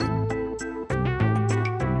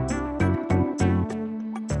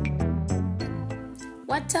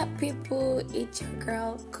What up, people? It's your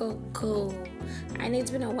girl Coco. And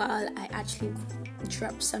it's been a while. I actually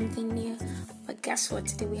dropped something new, but guess what?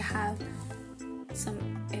 Today we have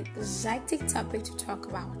some exciting topic to talk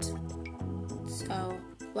about. So,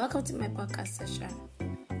 welcome to my podcast session.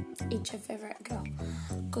 It's your favorite girl,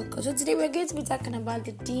 Coco. So today we're going to be talking about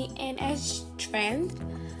the DNS trend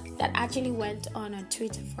that actually went on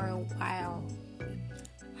Twitter for a while.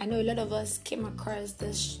 I know a lot of us came across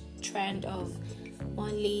this trend of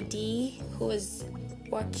one lady who was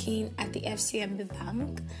working at the FCMB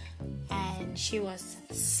bank and she was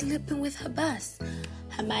sleeping with her boss,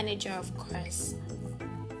 her manager, of course.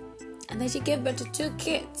 And then she gave birth to 2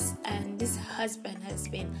 kids, and this husband has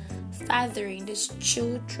been fathering these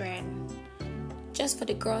children just for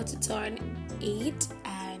the girl to turn 8,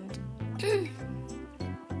 and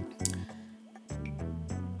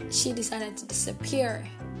she decided to disappear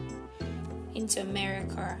into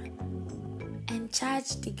America and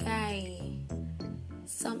charge the guy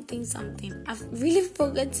something. I've really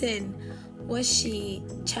forgotten what she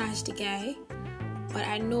charged the guy, but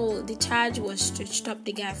I know the charge was to stop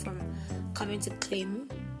the guy from coming to claim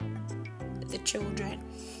the children.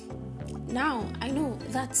 Now, I know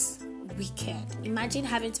that's wicked. Imagine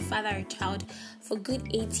having to father a child for good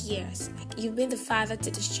 8 years. Like, you've been the father to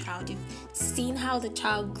this child, you've seen how the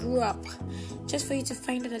child grew up, just for you to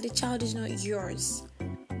find out that the child is not yours.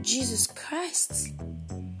 Jesus Christ.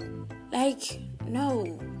 Like,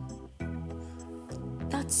 no.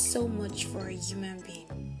 That's so much for a human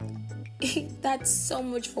being. That's so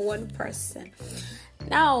much for one person.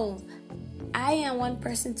 Now, I am one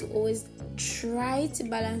person to always try to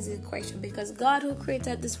balance the equation, because God, who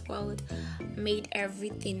created this world, made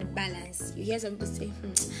everything balanced. You hear some people say,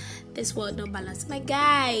 this world no balance. My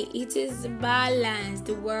guy, it is balanced.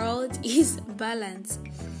 The world is balanced.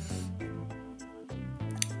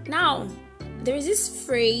 Now, there is this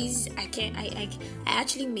phrase I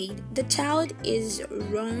actually made. The child is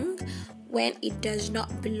wrong when it does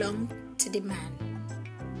not belong to the man,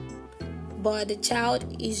 but the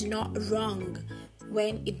child is not wrong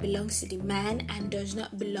when it belongs to the man and does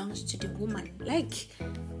not belong to the woman. Like,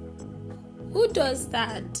 who does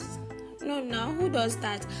that? No, who does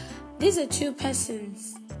that? These are 2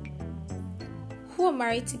 persons who are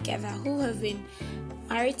married together, who have been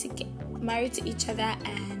married to each other,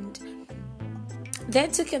 and they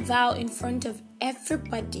took a vow in front of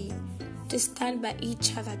everybody to stand by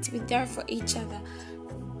each other, to be there for each other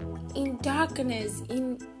in darkness,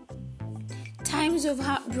 in times of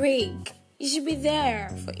heartbreak. You should be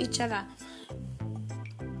there for each other.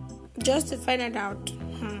 Just to find out,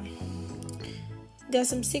 there's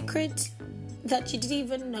some secrets that you didn't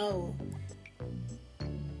even know,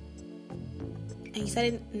 and you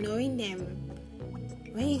started knowing them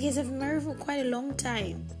when you guys have been married for quite a long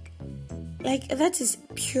time. Like, that is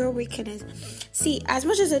pure wickedness. See, as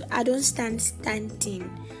much as I don't stand stunting,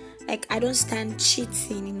 like, I don't stand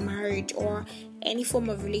cheating in marriage or any form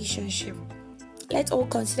of relationship, let's all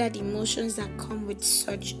consider the emotions that come with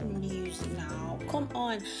such news now. Come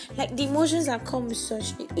on. Like, the emotions that come with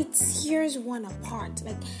such, it tears one apart.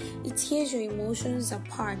 Like, it tears your emotions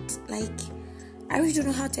apart. Like, I really don't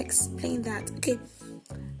know how to explain that. Okay,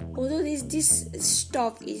 although this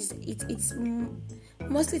stuff it's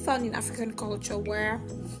mostly found in African culture, where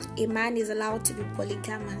a man is allowed to be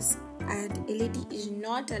polygamous and a lady is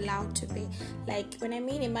not allowed to be. Like, when I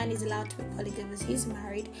mean a man is allowed to be polygamous, he's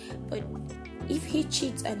married, but if he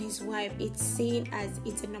cheats on his wife, it's seen as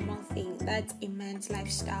it's a normal thing. That's a man's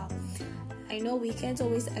lifestyle. I know we can't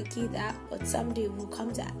always argue that, but someday we'll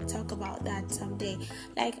come to talk about that someday.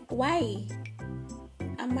 Like, why?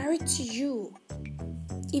 I'm married to you.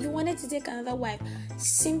 If you wanted to take another wife,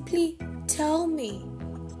 simply tell me,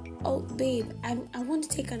 oh babe, I want to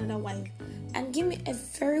take another wife, and give me a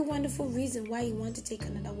very wonderful reason why you want to take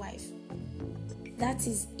another wife. That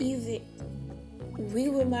is if we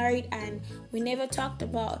were married and we never talked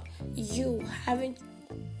about you having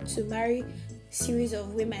to marry a series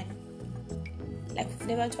of women. Like, we've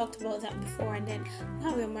never talked about that before, and then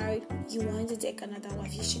now we're married, you want to take another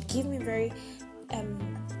wife. You should give me very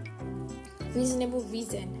reasonable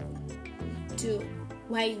reason to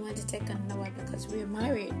why you want to take another wife, because we're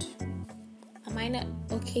married. Am I not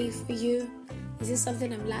okay for you? Is this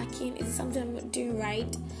something I'm lacking? Is it something I'm not doing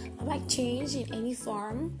right? Am I changed in any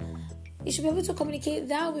form? You should be able to communicate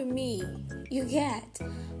that with me. You get?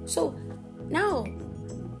 So, now,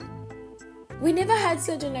 we never had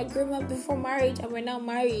such an agreement before marriage, and we're now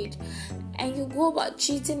married. and you go about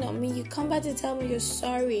cheating on me. You come back to tell me you're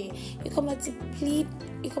sorry. You come back to plead.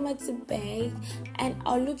 You come back to beg, and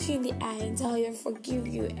I'll look you in the eye and tell you I forgive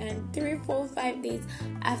you. And 3, 4, 5 days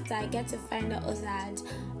after, I get to find out that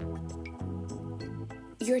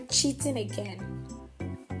you're cheating again.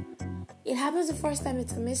 It happens the first time,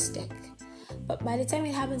 it's a mistake. But by the time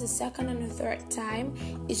it happens the second and the third time,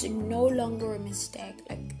 it's no longer a mistake.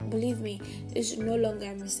 Like, believe me, it's no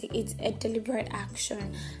longer a mistake. It's a deliberate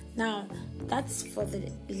action. Now, that's for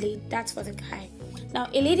the guy. Now,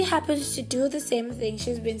 a lady happens to do the same thing.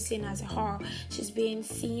 She's been seen as a whore. She's been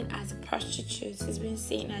seen as a prostitute. She's been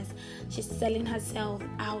seen as she's selling herself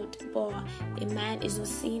out. But a man is not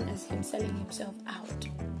seen as him selling himself out.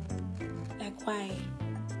 Like, why?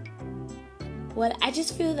 Well, I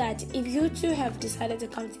just feel that if you two have decided to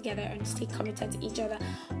come together and stay committed to each other,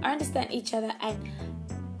 understand each other, and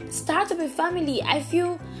start up a family, I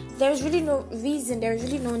feel there's really no reason, there's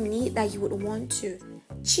really no need that you would want to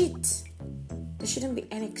cheat. There shouldn't be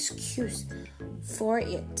any excuse for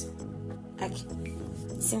it. Like,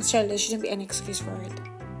 sincerely, there shouldn't be any excuse for it.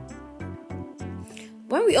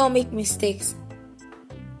 When we all make mistakes,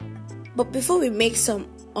 but before we make some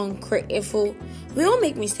ungrateful, we all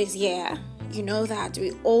make mistakes, yeah. You know that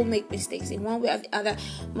we all make mistakes in one way or the other.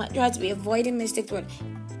 We might try to be avoiding mistakes, but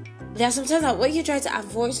there are sometimes that when you try to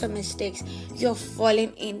avoid some mistakes, you're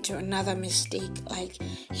falling into another mistake. Like,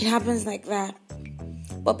 it happens like that.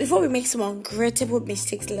 But before we make some ungrateful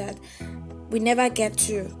mistakes, lad, we never get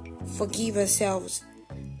to forgive ourselves.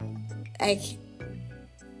 Like,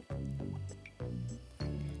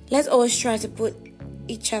 let's always try to put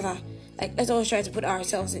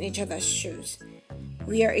ourselves in each other's shoes.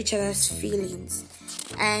 We are each other's feelings,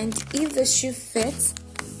 and if the shoe fits,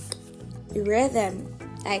 we wear them.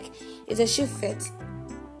 Like, if the shoe fits,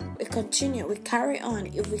 we continue, we carry on.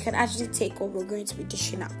 If we can actually take what we're going to be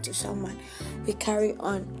dishing out to someone, we carry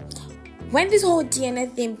on. When this whole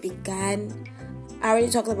DNA thing began, I already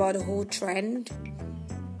talked about the whole trend.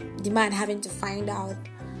 The man having to find out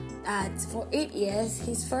that for 8 years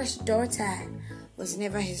his first daughter was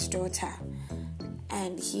never his daughter,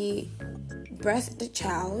 and he birthed the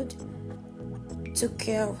child, took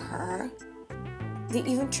care of her. They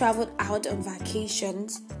even traveled out on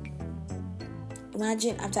vacations.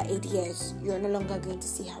 Imagine after 8 years, you're no longer going to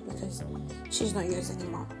see her because she's not yours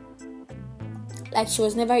anymore. Like, she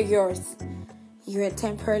was never yours. You were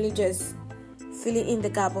temporarily just filling in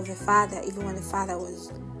the gap of a father, even when the father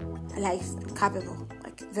was alive and capable,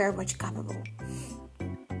 like very much capable.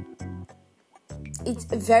 It's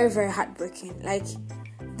very, very heartbreaking. Like,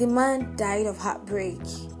 the man died of heartbreak.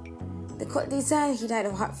 They said he died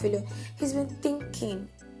of heart failure. He's been thinking.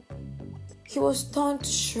 He was torn to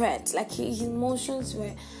shreds. Like, his emotions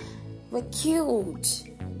were killed.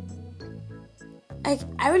 Like,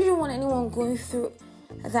 I really don't want anyone going through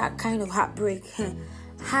that kind of heartbreak.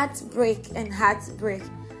 Heartbreak and heartbreak.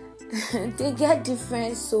 They get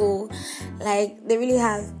different. So, like, they really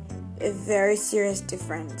have a very serious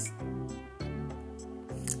difference.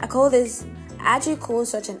 I actually call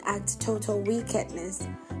such an act total wickedness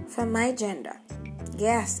from my gender.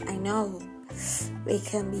 Yes, I know. We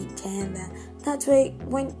can be tender. That's why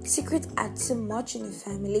when secrets are too much in a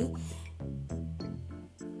family,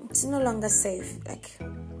 it's no longer safe. Like,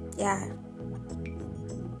 yeah.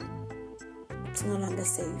 It's no longer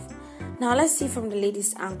safe. Now let's see from the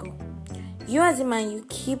lady's angle. You as a man, you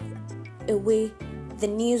keep away the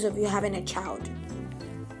news of you having a child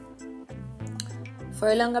for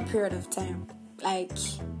a longer period of time. Like,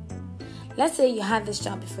 let's say you had this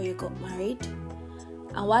child before you got married,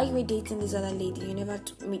 and while you were dating this other lady, you never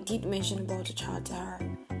did mention about a child to her,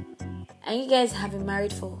 and you guys have been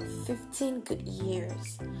married for 15 good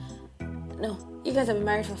years. No, you guys have been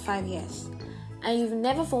married for 5 years, and you've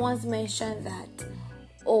never for once mentioned that,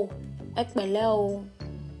 oh, ekbele,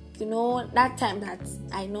 you know, that time that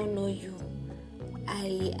I don't know you,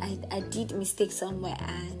 I did mistake somewhere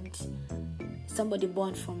and somebody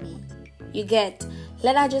born for me. You get,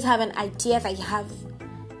 let her just have an idea that you have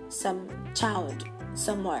some child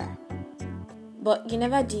somewhere, but you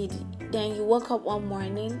never did. Then you woke up one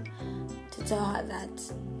morning to tell her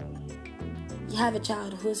that you have a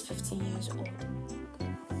child who's 15 years old.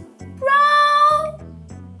 Bro,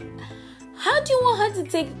 how do you want her to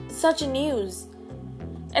take such news?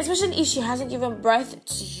 Especially if she hasn't given birth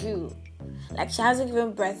to you. Like, she hasn't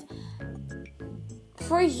given birth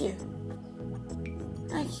for you.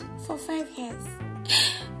 Like, for 5 years.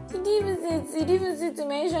 You didn't even sit to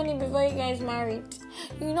mention it before you guys married.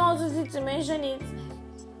 You know how to sit to mention it.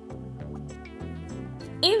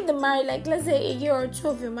 In the marriage, like, let's say a year or two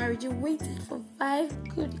of your marriage, you waited for 5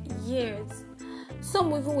 good years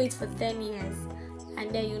Some will even wait for 10 years,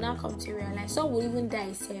 and then you now come to realize. Some will even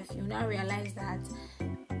die safe. You now realize that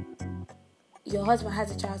your husband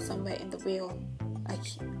has a child somewhere in the will. Like,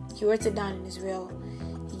 he wrote it down in his will.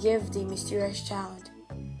 He gave the mysterious child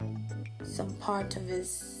some part of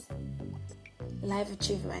his life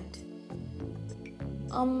achievement.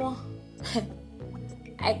 I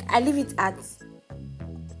leave it at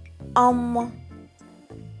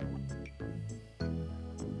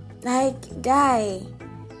like, guy,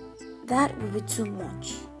 that will be too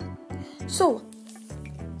much. So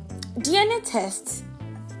DNA tests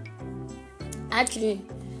actually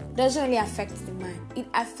doesn't really affect the man. It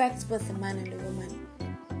affects both the man and the woman.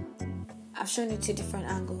 I've shown you two different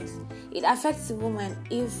angles. It affects the woman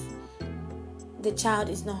if the child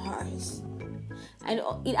is not hers, and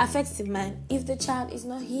it affects the man if the child is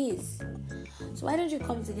not his. So why don't you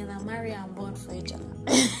come together, marry and born for each other?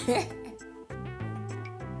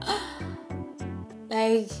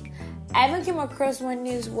 Like, I even came across one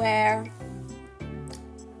news where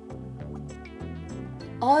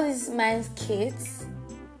all these man's kids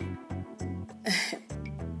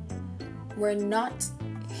were not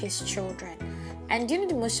his children. And do you know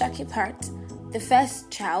the most shocking part? The first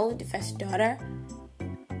child, the first daughter,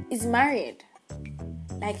 is married.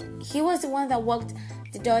 Like, he was the one that walked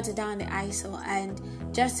the daughter down the aisle, and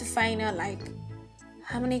just to find out, like,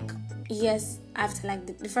 how many years after, like,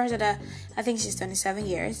 the first daughter, I think she's 27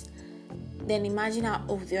 years. Then imagine how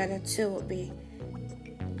old the other two would be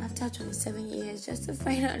after 27 years, just to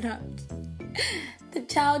find out that the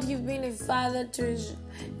child you've been a father to is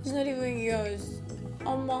not even yours.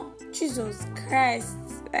 Jesus Christ.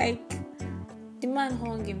 Like, the man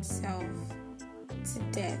hung himself to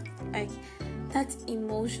death. Like, that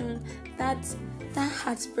emotion, that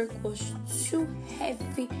heartbreak was too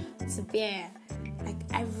heavy to bear. Like,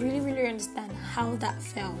 I really understand how that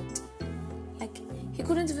felt. Like, he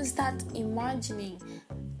couldn't even start imagining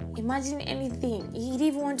anything. He didn't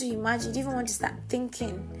even want to imagine. He didn't even want to start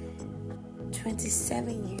thinking.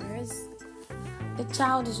 27 years. The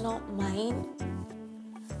child is not mine.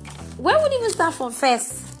 Where would he even start from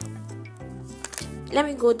first? Let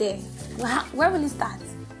me go there. Where will he start?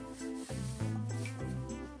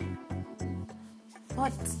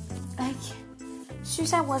 What? Like,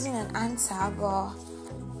 suicide wasn't an answer, but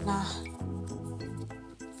nah.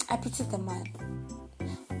 I pity the man.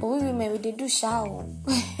 But we women, they do shower.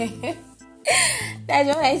 That's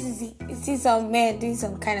what I see some men doing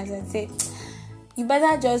some kind of thing. Say, you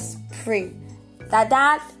better just pray that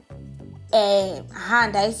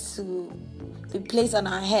hand that is to be placed on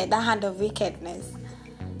her head, that hand of wickedness,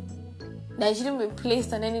 that shouldn't be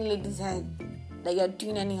placed on any lady's head, that you're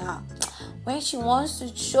doing anyhow. When she wants to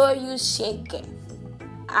show you shake,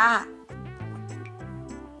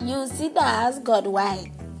 you sit down and ask God why.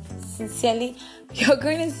 Sincerely, you're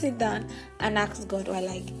going to sit down and ask God why.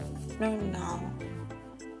 Like, no.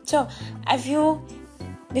 So, I feel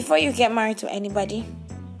before you get married to anybody,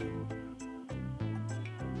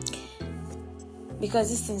 because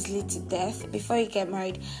these things lead to death, before you get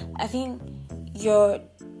married, I think the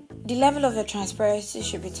level of your transparency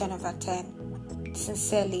should be 10 over 10.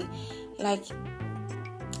 Sincerely. Like,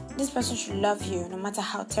 this person should love you no matter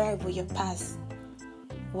how terrible your past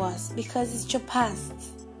was, because it's your past.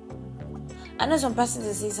 I know some persons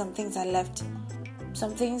will say some things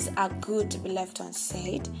are good to be left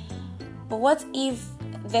unsaid, but what if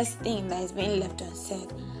this thing that is being left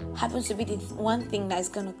unsaid happens to be the one thing that is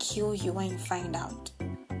going to kill you when you find out,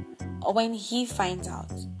 or when he finds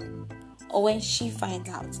out, or when she finds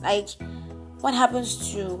out? Like, what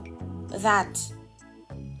happens to that?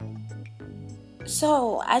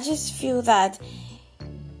 So I just feel that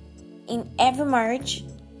in every marriage,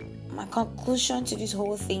 my conclusion to this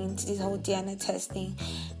whole thing, to this whole DNA testing,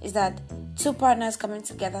 is that two partners coming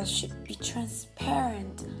together should be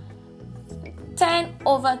transparent. 10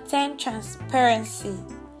 over 10 transparency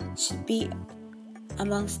should be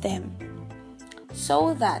amongst them,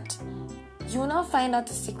 so that you will not find out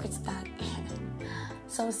the secrets that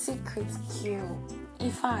some secrets kill.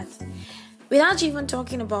 In fact, without you even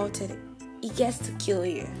talking about it, it gets to kill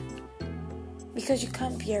you, because you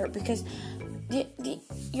can't bear it, because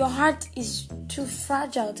your heart is too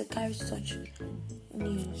fragile to carry such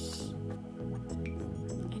news,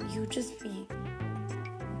 and you'll just be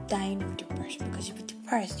dying of depression, because you'll be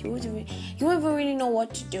depressed. You won't even really know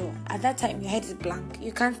what to do. At that time, your head is blank.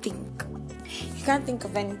 You can't think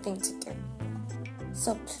of anything to do.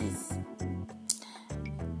 So please,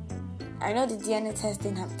 I know the DNA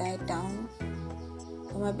testing have died down,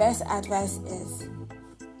 but my best advice is,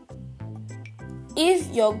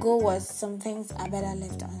 if your goal was some things are better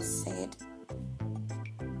left unsaid,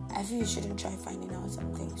 I I feel you shouldn't try finding out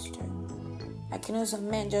some things too. Like,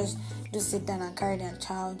 some men just sit down and carry their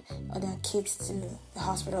child or their kids to the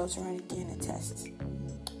hospital to run a DNA test.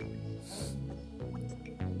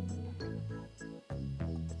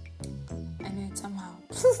 And then somehow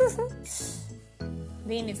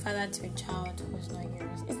being a father to a child who's not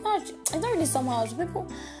yours, it's not really somehow. So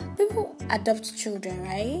people adopt children,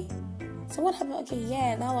 right? So what happened? Okay,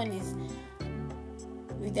 yeah, that one is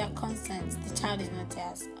with their consent. The child is not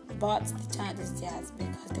theirs, but the child is theirs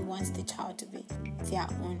because they want the child to be their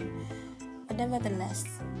own. But nevertheless,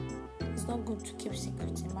 it's not good to keep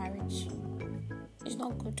secrets in marriage. It's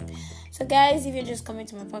not good. So guys, if you're just coming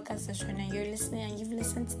to my podcast session and you're listening and you've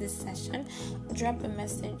listened to this session, drop a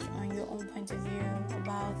message on your own point of view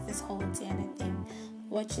about this whole DNA thing.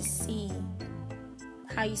 What you see,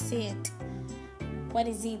 how you see it. What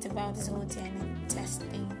is it about this whole DNA test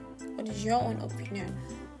thing? What is your own opinion?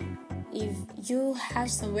 If you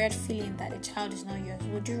have some weird feeling that the child is not yours,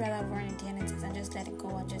 would you rather run a DNA test and just let it go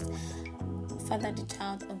and just father the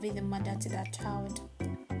child or be the mother to that child?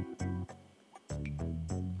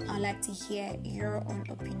 I'd like to hear your own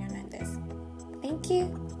opinion on this. Thank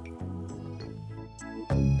you.